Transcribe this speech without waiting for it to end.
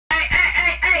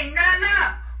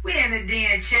in the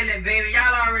den chilling, baby.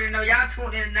 Y'all already know. Y'all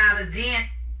tuned in to Nyla's Den.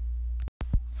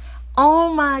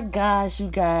 Oh my gosh, you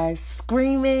guys.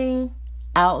 Screaming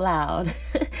out loud.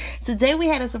 Today we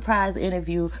had a surprise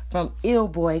interview from Ill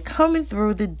Boy coming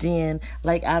through the den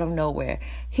like out of nowhere.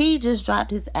 He just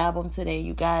dropped his album today,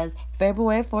 you guys.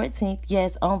 February 14th.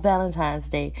 Yes, on Valentine's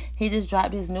Day. He just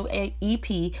dropped his new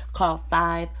EP called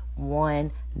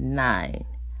 519.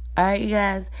 Alright, you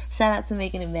guys, shout out to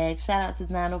Making It Mag, shout out to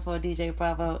 904 DJ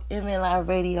Bravo, MN Live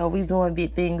Radio, we doing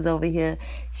big things over here.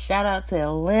 Shout out to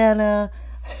Atlanta.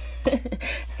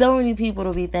 So many people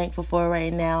to be thankful for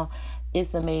right now.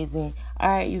 It's amazing.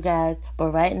 Alright, you guys,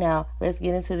 but right now, let's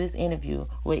get into this interview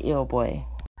with Ill Boy.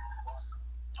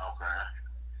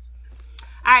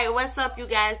 Alright, what's up, you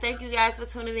guys? Thank you guys for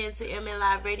tuning in to MN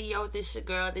Live Radio. This your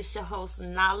girl, this your host,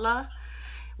 Nala.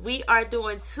 We are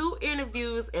doing 2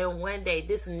 interviews in one day.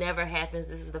 This never happens.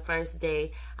 This is the first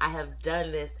day I have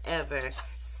done this ever.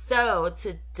 So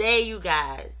today, you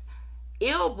guys,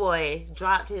 Ill Boy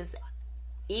dropped his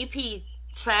EP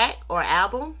track or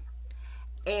album,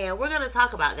 and we're going to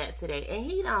talk about that today. And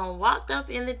he done walked up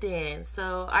in the den.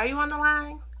 So are you on the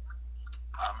line?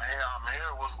 I'm here.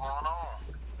 What's going on?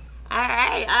 All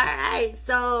right.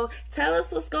 So tell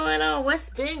us what's going on.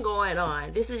 What's been going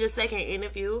on? This is your second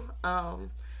interview.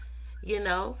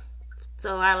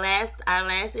 So our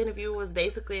last interview was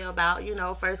basically about,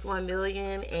 first 1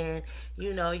 million, and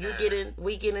we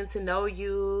getting to know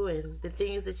you and the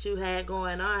things that you had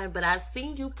going on. But I've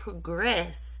seen you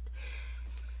progress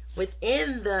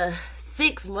within the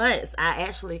 6 months. I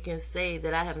actually can say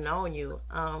that I have known you.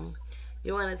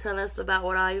 You want to tell us about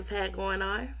what all you've had going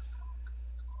on?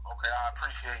 Okay, I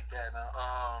appreciate that.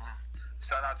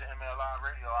 Shout out to ML Live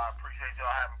Radio. I appreciate y'all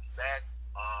having me back.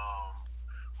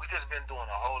 We just been doing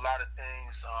a whole lot of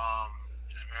things.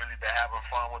 Just really been having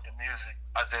fun with the music.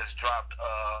 I just dropped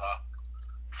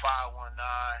 519,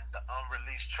 the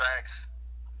unreleased tracks.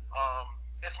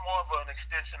 It's more of an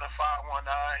extension of 519.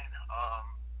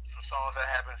 Some songs I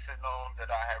have been sitting on that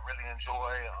I had really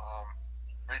enjoyed.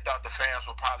 Really thought the fans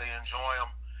would probably enjoy them.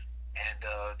 And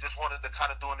just wanted to kind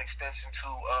of do an extension to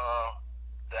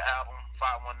the album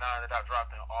 519 that I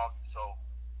dropped in August. So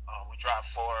we dropped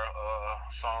 4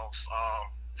 songs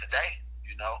today,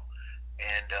 and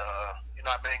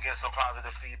I've been getting some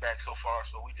positive feedback so far.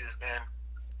 So we just been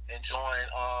enjoying,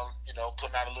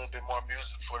 putting out a little bit more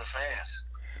music for the fans.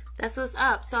 That's what's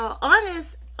up. So on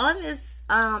this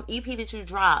EP that you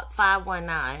dropped,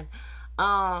 519,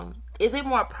 is it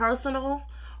more personal,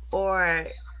 or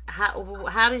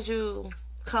how did you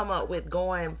come up with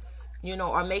going,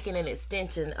 or making an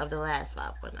extension of the last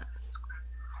 519?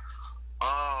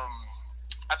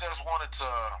 I just wanted to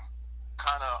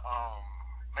kind of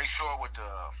make sure with the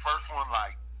first one,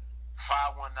 like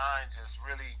 519, just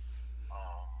really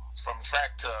from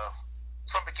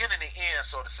beginning to end,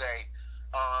 so to say,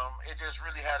 it just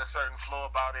really had a certain flow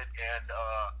about it. And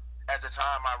at the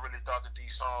time, I really thought that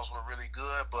these songs were really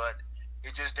good, but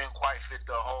it just didn't quite fit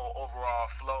the whole overall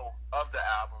flow of the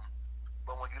album.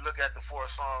 But when you look at the 4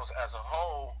 songs as a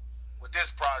whole, with this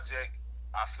project,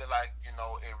 I feel like, it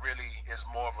really is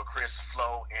more of a crisp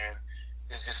flow, and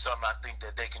it's just something I think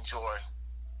that they can enjoy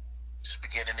just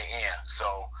beginning to end.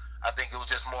 So I think it was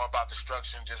just more about the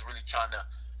structure and just really trying to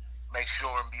make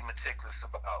sure and be meticulous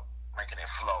about making it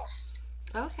flow.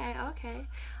 Okay.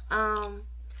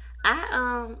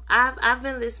 I've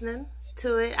been listening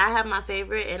to it. I have my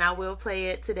favorite, and I will play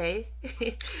it today.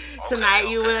 Tonight,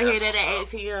 you will hear that at 8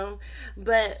 p.m.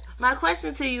 But my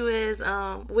question to you is,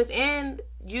 within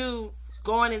you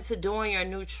going into doing your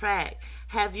new track,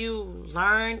 have you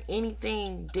learned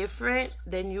anything different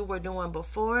than you were doing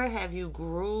before? Have you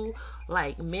grew,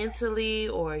 like, mentally,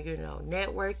 or,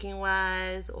 networking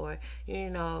wise, or,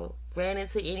 ran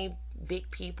into any big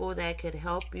people that could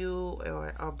help you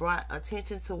or brought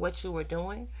attention to what you were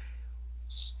doing?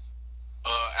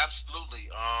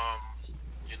 Absolutely.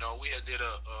 We had did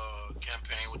a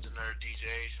campaign with the Nerd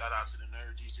DJs. Shout out to the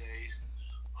Nerd DJs.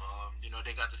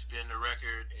 They got to spin the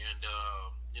record, and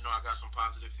I got some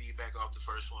positive feedback off the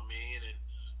first 1 million,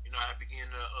 and I began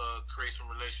to create some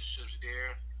relationships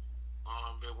there.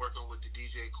 Been working with the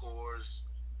DJ Cores.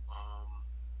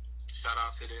 Shout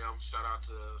out to them. Shout out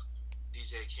to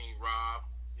DJ King Rob.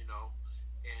 And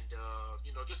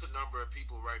just a number of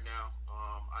people right now.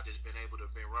 I just been able to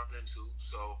run into.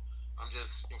 So I'm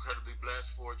just incredibly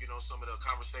blessed for some of the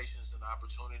conversations and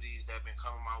opportunities that have been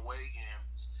coming my way, and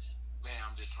man,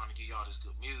 I'm just trying to give y'all this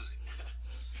good music.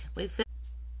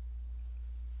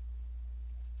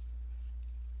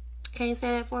 Can you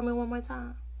say that for me one more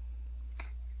time?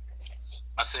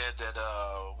 I said that,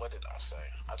 what did I say?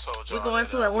 I told y'all we're going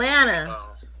to Atlanta.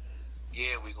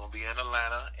 Yeah, we're gonna be in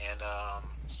Atlanta, and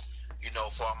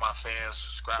for all my fans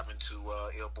subscribing to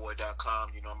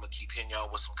illboy.com, I'm gonna keep hitting y'all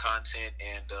with some content,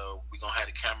 and we're gonna have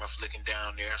the camera flicking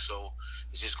down there, so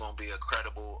it's just gonna be a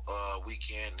credible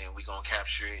weekend, and we're gonna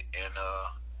capture it and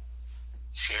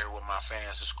share it with my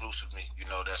fans exclusively.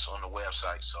 That's on the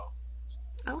website. So.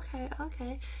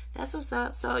 Okay, that's what's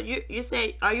up. So you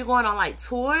say, are you going on like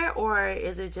tour, or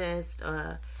is it just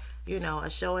a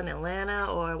show in Atlanta,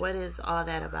 or what is all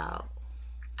that about?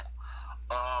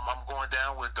 I'm going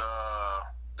down with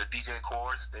the DJ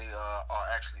Chords. They are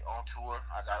actually on tour.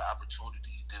 I got an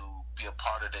opportunity to be a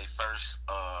part of their first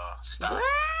stop,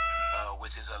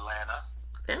 which is Atlanta.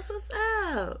 That's what's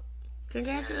up.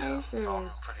 Congratulations. Yeah, so I'm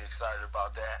pretty excited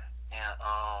about that. And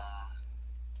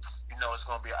it's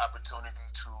going to be an opportunity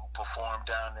to perform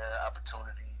down there,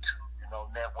 opportunity to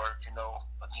network,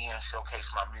 again, showcase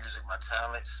my music, my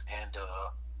talents, and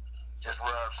just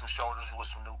rub some shoulders with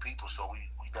some new people. So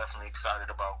we definitely excited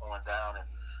about going down and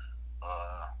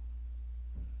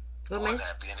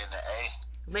being in the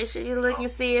A. Make sure you look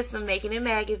and see if some Making It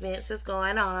Mag events is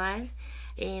going on,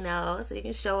 so you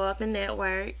can show up and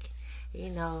network,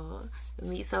 meet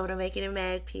some of the Making It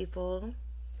Mag people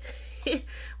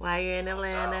while you're in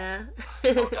Atlanta.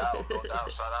 No doubt.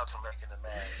 Shout out to Making It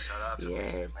Mag. Shout out to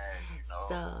Making It Mag.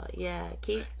 So yeah,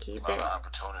 keep a that. lot of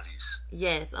opportunities.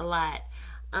 Yes, a lot.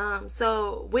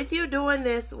 So with you doing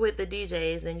this with the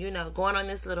DJs and going on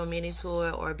this little mini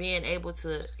tour or being able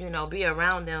to be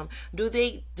around them, do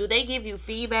they give you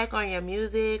feedback on your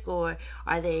music, or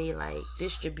are they like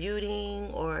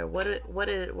distributing, or what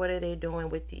are they doing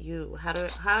with you?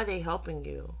 How are they helping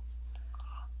you?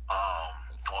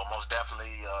 Well, most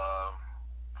definitely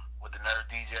with the Nerd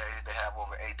DJs, they have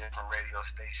over 8 different radio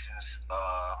stations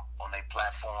on their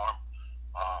platform.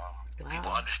 If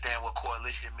people understand what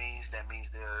coalition means, that means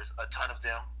there's a ton of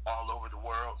them all over the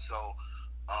world. So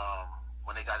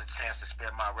when they got a chance to spin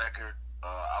my record,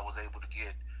 I was able to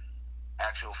get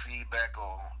actual feedback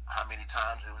on how many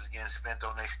times it was getting spent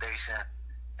on their station,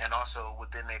 and also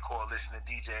within their coalition of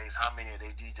DJs, how many of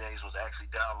their DJs was actually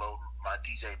downloading my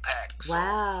DJ pack. So,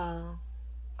 wow.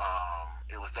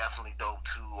 It was definitely dope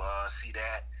to see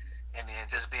that, and then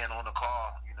just being on the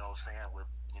call, saying with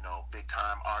big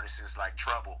time artists like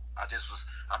Trouble.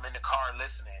 I'm in the car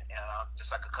listening, and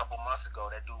just like a couple months ago,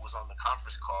 that dude was on the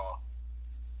conference call,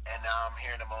 and now I'm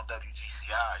hearing him on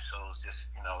WGCI. So it's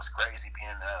just it's crazy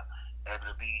being able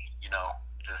to be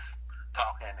just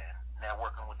talking and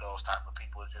networking with those type of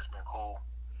people. It's just been cool.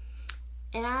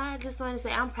 And I just want to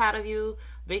say I'm proud of you,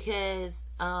 because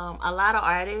a lot of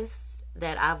artists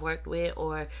that I've worked with,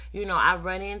 or I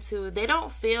run into, they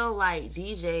don't feel like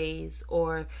DJs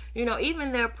or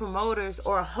even their promoters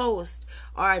or hosts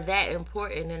are that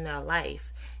important in their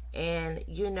life. And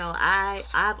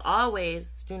I've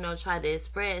always tried to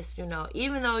express,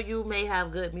 even though you may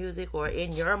have good music, or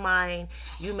in your mind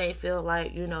you may feel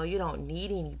like you don't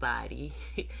need anybody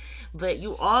but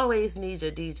you always need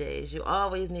your DJs, you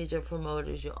always need your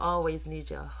promoters, you always need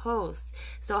your hosts.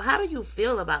 So how do you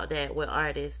feel about that with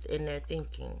artists in their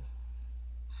thinking?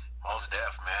 Most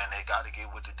def, man. They got to get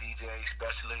with the DJ,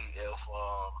 especially if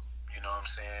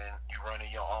you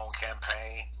running your own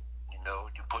campaign,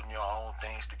 you putting your own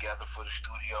things together for the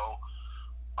studio.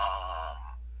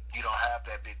 You don't have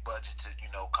that big budget to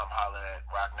come holler at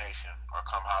Rock Nation or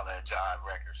come holler at Jive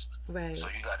Records. Right. So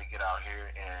you got to get out here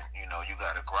and you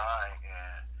got to grind,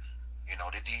 and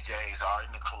the DJs are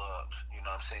in the clubs,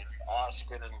 are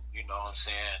spinning,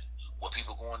 what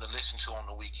people going to listen to on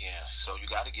the weekends. So you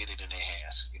got to get it in their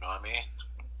hands, you know what I mean?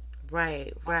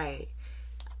 Right.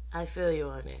 I feel you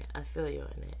on that.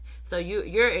 So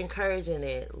you're encouraging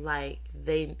it like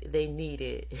they need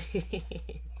it.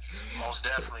 Most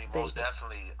definitely.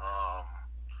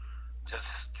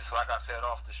 Just like I said,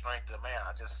 off the strength of man,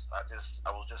 I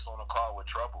was just on a call with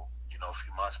Trouble, a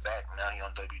few months back. Now he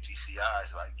on WGCI.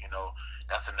 It's like,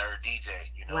 that's a Nerd DJ.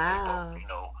 Wow. They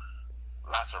both,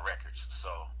 lots of records. So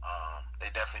they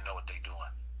definitely know what they're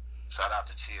doing. Shout out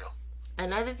to Chill.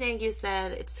 Another thing you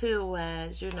said too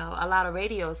was, a lot of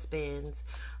radio spins.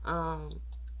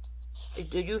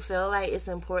 Do you feel like it's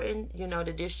important,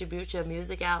 to distribute your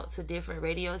music out to different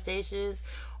radio stations?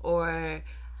 Or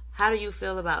how do you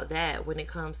feel about that when it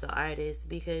comes to artists?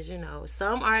 Because,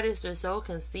 some artists are so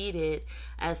conceited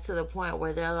as to the point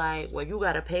where they're like, well, you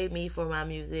got to pay me for my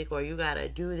music, or you got to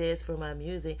do this for my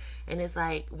music. And it's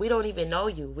like, we don't even know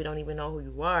you. We don't even know who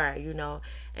you are,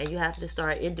 and you have to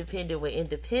start independent with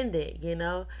independent,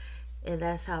 and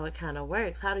that's how it kind of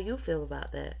works. How do you feel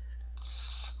about that?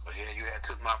 But yeah, you had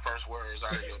took my first words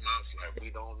out of your mouth. Like,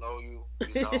 we don't know you.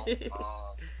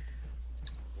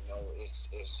 it's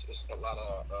a lot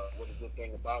of what the good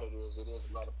thing about it is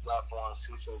a lot of platforms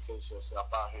to showcase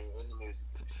yourself out here in the music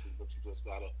industry, but you just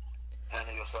gotta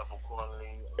handle yourself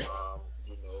accordingly.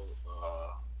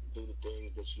 Do the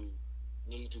things that you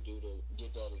need to do to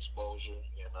get that exposure,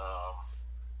 and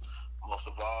most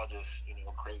of all, just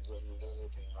create good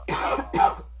music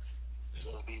and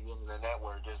just be willing to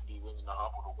network, just be willing to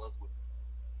humble to work with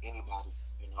anybody,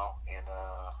 and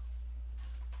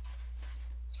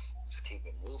just keep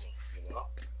it moving.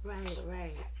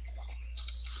 Right.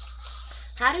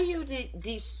 How do you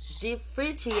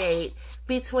differentiate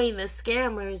between the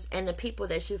scammers and the people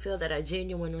that you feel that are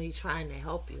genuinely trying to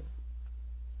help you?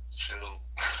 Shoot,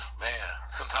 man,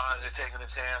 sometimes they're taking a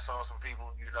chance on some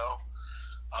people.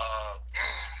 Uh,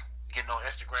 Getting on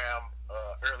Instagram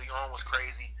early on was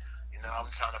crazy.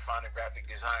 I'm trying to find a graphic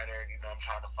designer. I'm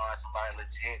trying to find somebody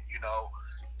legit.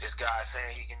 This guy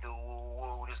saying he can do woo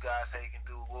woo. This guy saying he can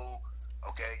do woo.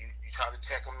 Okay, you try to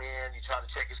check him in. You try to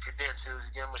check his credentials.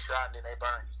 You give him a shot, and then they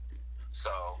burn you.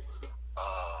 So,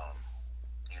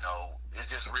 it's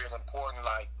just real important.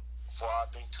 Like I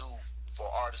think too, for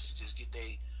artists to just get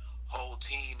their whole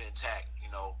team intact.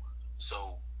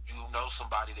 So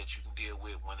somebody that you can deal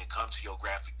with when it comes to your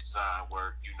graphic design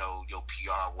work, your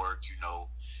PR work,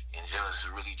 and just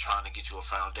really trying to get you a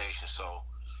foundation. So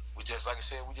we just, like I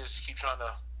said, we just keep trying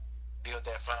to build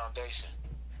that foundation.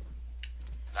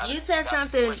 You said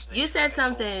something. You said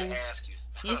something.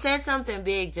 You said something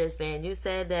big just then. You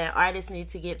said that artists need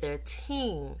to get their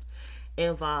team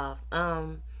involved.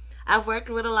 I've worked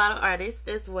with a lot of artists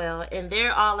as well, and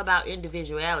they're all about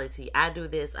individuality. I do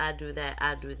this, I do that,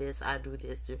 I do this, I do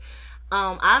this too.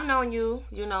 I've known you,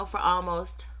 for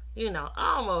almost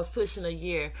pushing a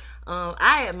year.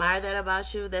 I admire that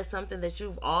about you. That's something that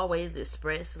you've always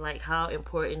expressed, like how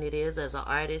important it is as an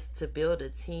artist to build a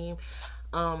team.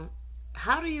 How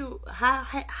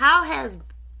has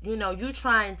you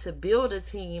trying to build a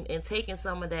team and taking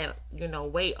some of that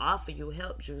weight off of you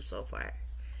helped you so far?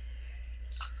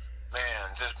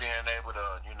 Man, just being able to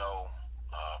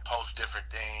post different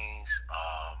things,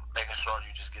 making sure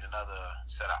you just get another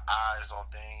set of eyes on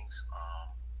things,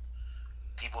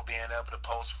 people being able to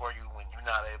post for you when you're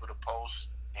not able to post,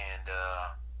 and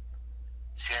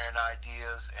sharing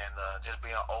ideas, and just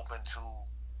being open to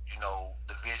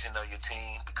the vision of your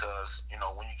team, because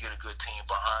when you get a good team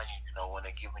behind you, when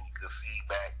they're giving you good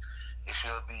feedback, it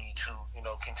should be to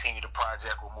continue the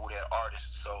project or move that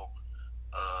artist. So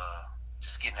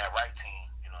just getting that right team,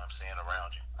 what I'm saying,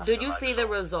 around you. Do you see the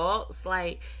results?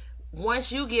 Like,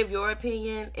 once you give your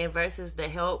opinion and versus the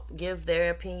help gives their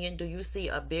opinion, do you see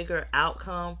a bigger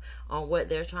outcome on what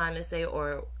they're trying to say?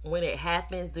 Or when it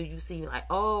happens, do you see like,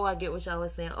 oh, I get what y'all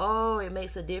was saying. Oh, it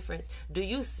makes a difference. Do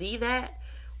you see that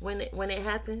when it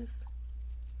happens?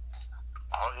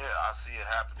 Oh, yeah, I see it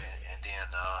happening. And then,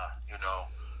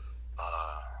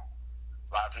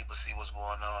 a lot of people see what's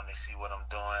going on. They see what I'm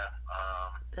doing.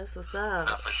 That's what's up.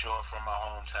 For sure, from my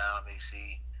hometown, they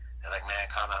see, and like, man,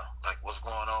 kind of like, what's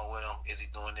going on with him? Is he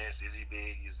doing this? Is he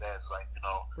big? Is that? It's like,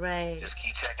 right. Just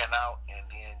keep checking out, and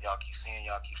then y'all keep seeing,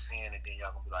 and then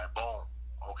y'all gonna be like, boom,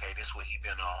 okay, this is what he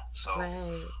been on. So,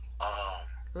 right.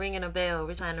 Ringing a bell.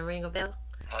 We're trying to ring a bell.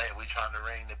 Hey, we trying to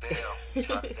ring the bell. We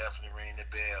trying to definitely ring the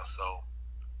bell. So,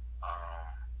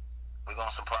 we're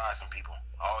gonna surprise some people.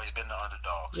 Always been the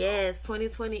underdog. So. Yes,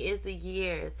 2020 is the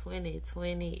year.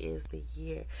 2020 is the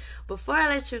year. Before I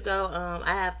let you go,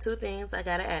 I have two things I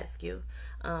gotta ask you.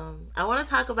 I want to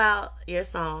talk about your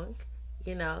song.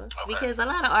 Okay. Because a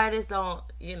lot of artists don't,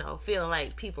 feel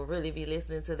like people really be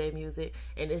listening to their music,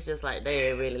 and it's just like they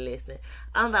ain't really listening.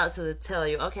 I'm about to tell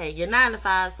you, okay, your 9 to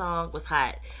 5 song was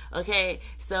hot. Okay,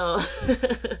 so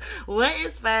what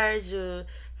inspired you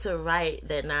to write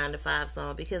that 9 to 5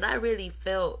 song? Because I really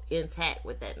felt intact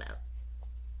with that note.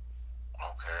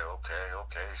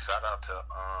 Okay. Shout out to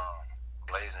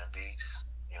Blazing Beats.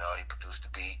 He produced the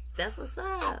beat. That's what's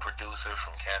up. Dope producer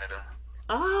from Canada.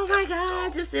 Oh my God, I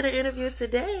just did an interview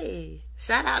today.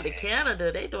 Shout out to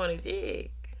Canada. They doing it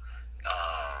big.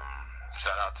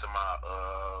 Shout out to my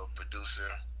producer,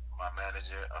 my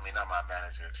manager. I mean, not my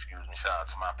manager, excuse me. Shout out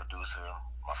to my producer,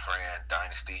 my friend,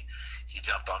 Dynasty. He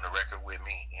jumped on the record with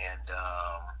me. And,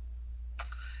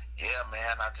 yeah,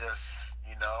 man, I just,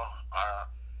 I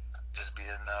just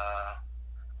been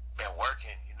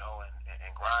working,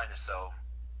 and grinding. So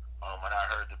when I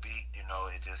heard the beat, it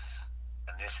just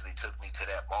initially took me to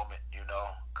that moment,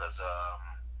 because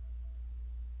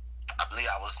I believe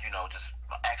I was, just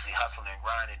actually hustling and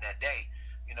grinding that day,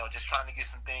 just trying to get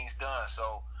some things done. So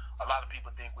a lot of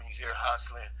people think when you hear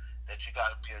hustling that you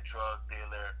got to be a drug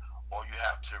dealer or you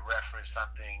have to reference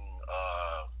something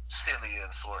silly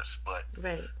in sorts. But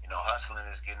right. you know, hustling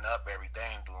is getting up every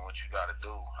day and doing what you got to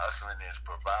do. Hustling is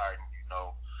providing. You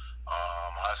know,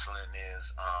 hustling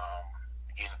is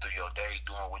getting through your day,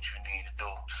 doing what you need to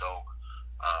do. So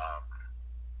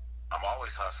I'm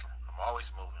always hustling. I'm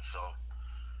always moving. So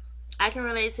I can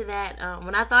relate to that.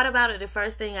 When I thought about it, the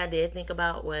first thing I did think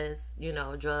about was, you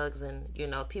know, drugs and, you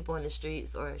know, people in the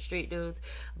streets or street dudes.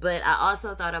 But I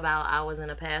also thought about I was in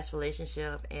a past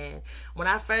relationship. And when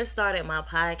I first started my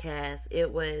podcast,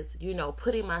 it was, you know,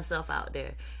 putting myself out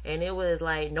there. And it was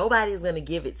like, nobody's going to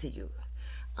give it to you.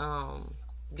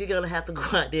 You're going to have to go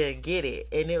out there and get it.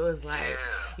 And it was like,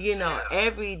 you know,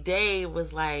 every day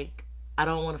was like, I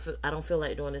don't feel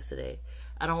like doing this today.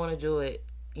 I don't want to do it.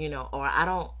 You know, or I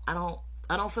don't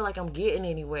feel like I'm getting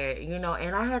anywhere, you know,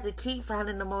 and I had to keep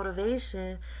finding the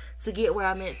motivation to get where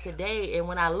I'm at today. And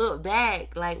when I look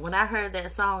back, like when I heard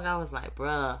that song, I was like,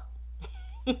 bruh,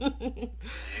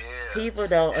 people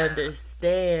don't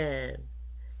understand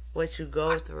what you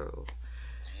go through.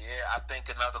 Yeah, I think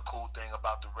another cool thing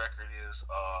about the record is,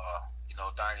 you know,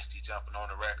 Dynasty jumping on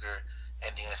the record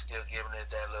and then still giving it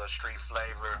that little street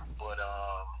flavor, but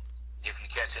if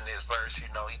you're catching this verse, you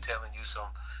know, he telling you some,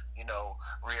 you know,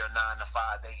 real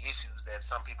 9-to-5 day issues that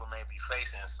some people may be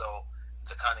facing. So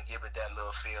to kind of give it that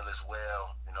little feel as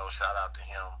well, you know, shout out to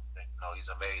him. You know, he's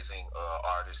an amazing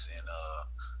artist and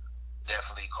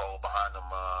definitely cold behind them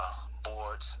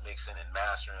boards, mixing and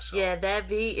mastering. So, yeah, that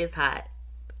beat is hot.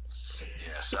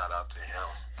 Yeah, shout out to him.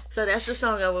 So that's the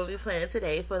song I will be playing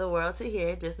today for the world to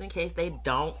hear, just in case they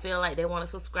don't feel like they want to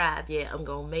subscribe yet. I'm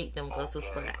going to make them go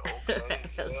subscribe.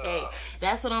 Okay.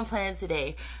 That's what I'm playing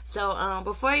today. So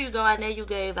before you go, I know you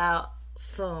gave out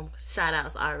some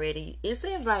shout-outs already. It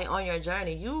seems like on your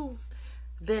journey, you've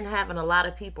been having a lot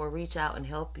of people reach out and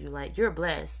help you. Like, you're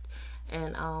blessed.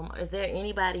 And is there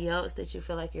anybody else that you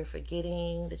feel like you're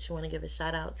forgetting that you want to give a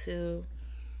shout-out to?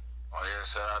 Oh, yeah,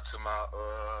 shout out to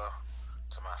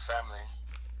my family.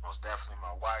 Most definitely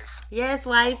my wife. Yes,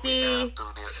 wifey.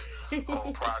 Through this whole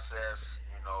process,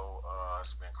 you know,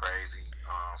 it's been crazy.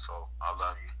 So I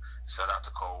love you. Shout out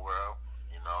to Cold World,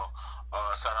 you know.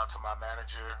 Shout out to my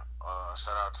manager.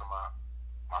 Shout out to my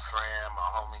friend, my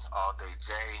homie, All Day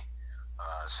Jay.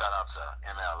 Shout out to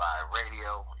MLI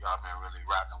Radio. Y'all been really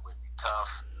rocking with me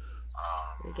tough.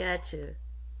 We got you.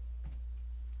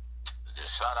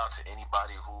 Just shout out to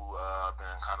anybody who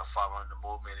been kind of following the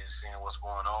movement and seeing what's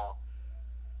going on.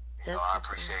 You know, I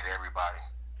appreciate everybody.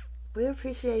 We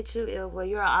appreciate you,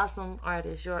 Illboy. You're an awesome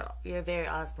artist. You're very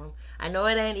awesome. I know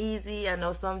it ain't easy. I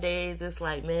know some days it's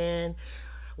like, man,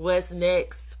 what's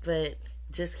next? But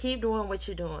just keep doing what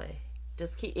you're doing.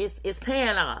 Just keep. It's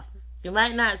paying off. You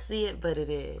might not see it, but it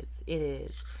is. It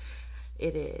is.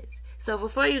 It is. So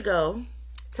before you go,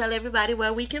 tell everybody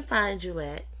where we can find you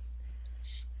at.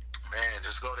 Man,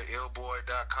 just go to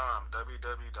illboy.com.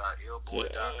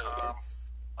 www.illboy.com.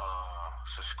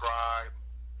 Subscribe.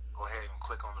 Go ahead and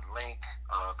click on the link.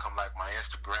 Come like my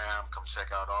Instagram. Come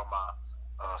check out all my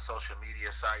social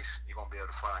media sites. You're going to be able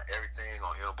to find everything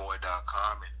on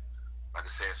illboy.com. And like I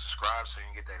said, subscribe so you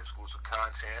can get that exclusive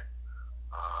content.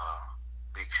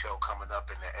 Big show coming up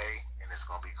in the A, and it's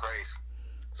going to be crazy.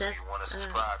 So you want to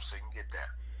subscribe so you can get that.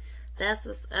 That's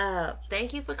what's up.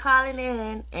 Thank you for calling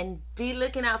in, and be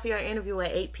looking out for your interview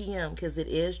at 8 p.m. because it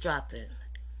is dropping.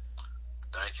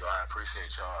 Thank you. I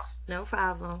appreciate y'all. No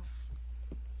problem.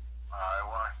 All right,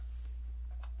 one.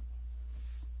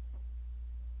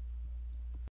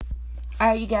 All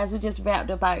right, you guys, we just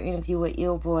wrapped up our interview with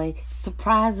Illboy.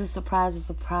 Surprises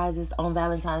on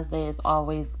Valentine's Day is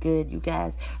always good, you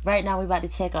guys. Right now, we're about to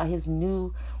check out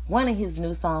one of his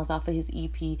new songs off of his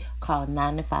EP called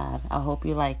 9-to-5. I hope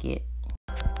you like it.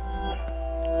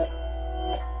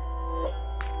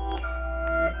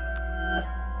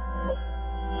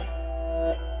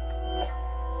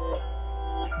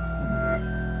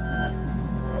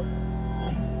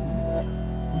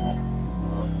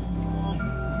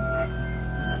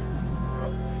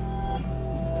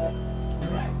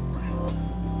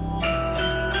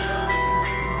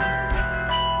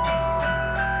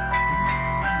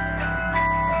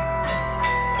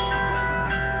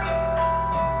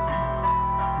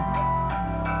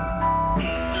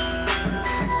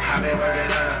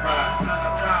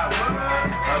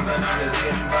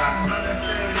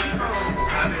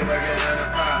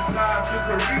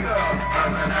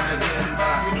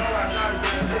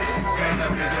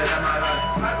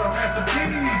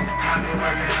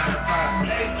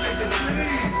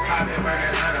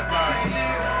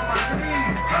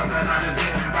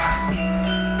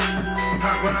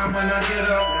 When I get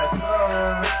up,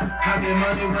 I get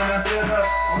money when I sit up.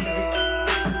 Okay.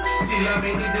 she love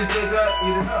me, eat this dick up,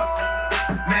 eat it up.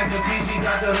 Master P, she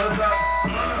got the hook up.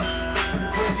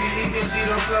 When she eat it, she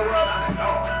don't slow up.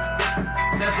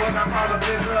 That's what I call a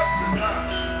pick up.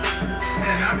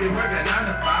 And I be working 9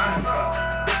 to 5.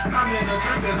 I'm in the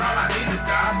trenches, all I need is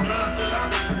God.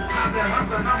 I've been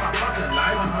hustling all my fucking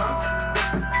life.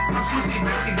 I'm Swissy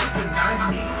Baby with the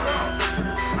knife.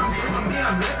 I'm giving me,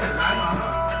 I'm living life.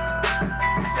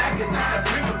 Stacking that a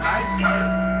bring of life.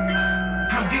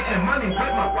 I'm getting money with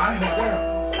my wife.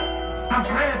 I'm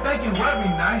praying, thank you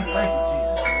every night. Thank you,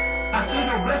 Jesus. I see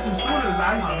your blessings through the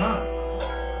lights.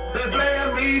 They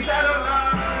playing me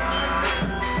satellite.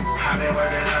 I've been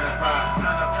working 9 to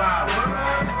 5.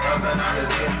 Hustling, I'm just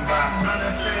getting by.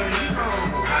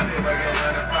 I've been working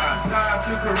 9 to 5. Fly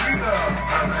to Korea.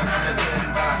 Hustling, I'm just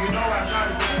getting by. You know I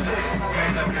try to get it.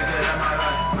 Paint the picture of my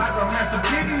life like a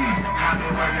masterpiece. I've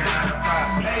been working 9 to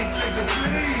 5. Hey, take the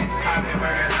please. I've been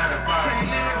working 9 to 5.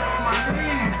 Can't live on my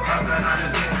knees. Hustling, I'm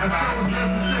just getting by. I saw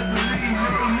just a sense of leave.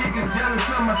 Little niggas jealous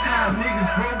of my shine.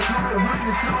 Niggas broke cold,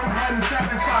 winning tone, hadn't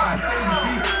satisfied. Crazy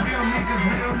beat, real niggas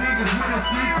winning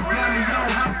sleeps. Got me on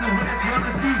house and west,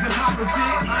 running sleeves and papa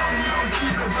chicks. I don't know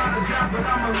shit about the job, but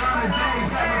I'ma run a day.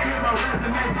 Gotta clear my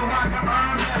resume so I can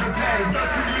earn better pay.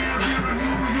 Such career, beauty,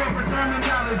 New York for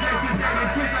terminology. Since that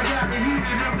and Chris, I got the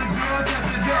heated up the George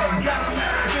yesterday. Got a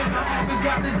marriage in the office,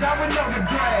 got the job with no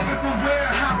degree. With the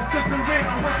warehouse, took the ring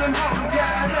with them home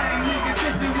guys. Same niggas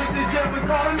sitting with the jet, we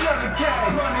call another cat.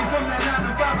 Money from that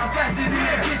 9 to 5, I flash it in,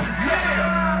 get the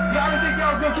smash. Y'all didn't think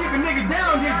y'all was gonna keep a nigga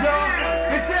down, did y'all?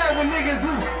 It's sad when niggas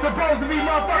who supposed to be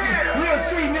motherfucking real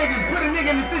street niggas put a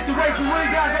nigga in a situation where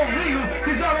he gotta go legal.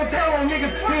 Cause y'all don't tell on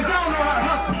niggas, cause y'all don't know how to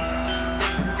hustle.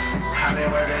 I've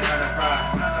been working 9 to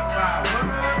 5.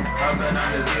 Hustling, I'm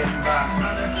just getting by.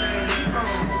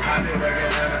 I've been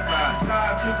working 9 to 5.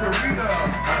 Fly to Korea.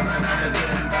 Hustling, I'm just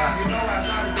getting by. You know I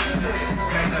got to get it.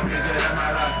 Paint the picture of my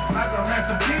life like a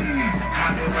masterpiece.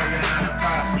 I've been working 9 to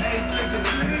 5. Hey, take the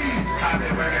please. I've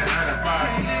been working 9 to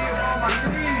 5. Can't live on my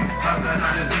knees. Hustling,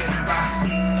 I'm just getting by.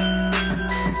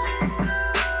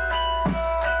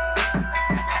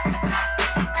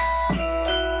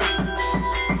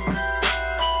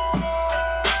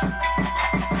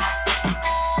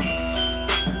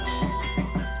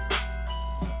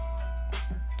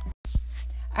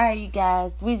 Alright, you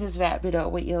guys, we just wrapped it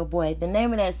up with your boy. The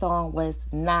name of that song was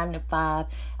 9 to 5.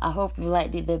 I hope you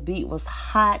liked it. The beat was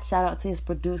hot. Shout out to his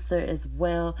producer as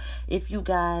well. If you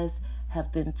guys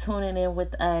have been tuning in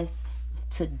with us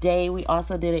today, we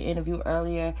also did an interview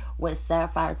earlier with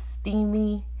Sapphire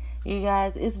Steamy. You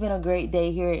guys, it's been a great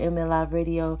day here at MN Live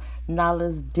Radio.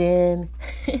 Nala's Den.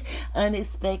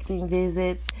 Unexpected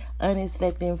visits,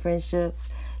 unexpected friendships.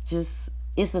 Just,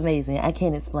 it's amazing. I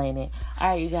can't explain it. All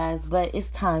right, you guys, but it's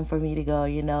time for me to go,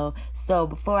 you know. So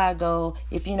before I go,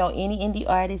 if you know any indie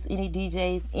artists, any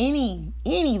DJs,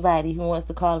 anybody who wants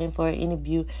to call in for an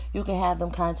interview, you can have them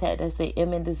contact us at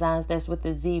MN Designs, that's with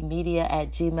the Z,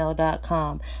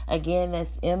 media@gmail.com. Again,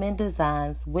 that's MN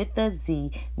Designs with the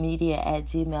Z,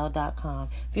 media@gmail.com.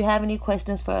 If you have any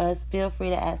questions for us, feel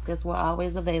free to ask us. We're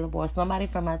always available, or somebody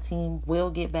from my team will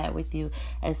get back with you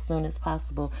as soon as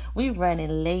possible. We're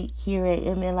running late here at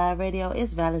MN Live Radio.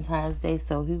 It's Valentine's Day,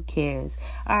 so who cares?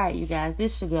 All right, you guys,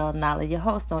 this is your girl Nala, your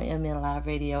host on MN Live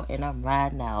Radio, and I'm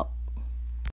riding out.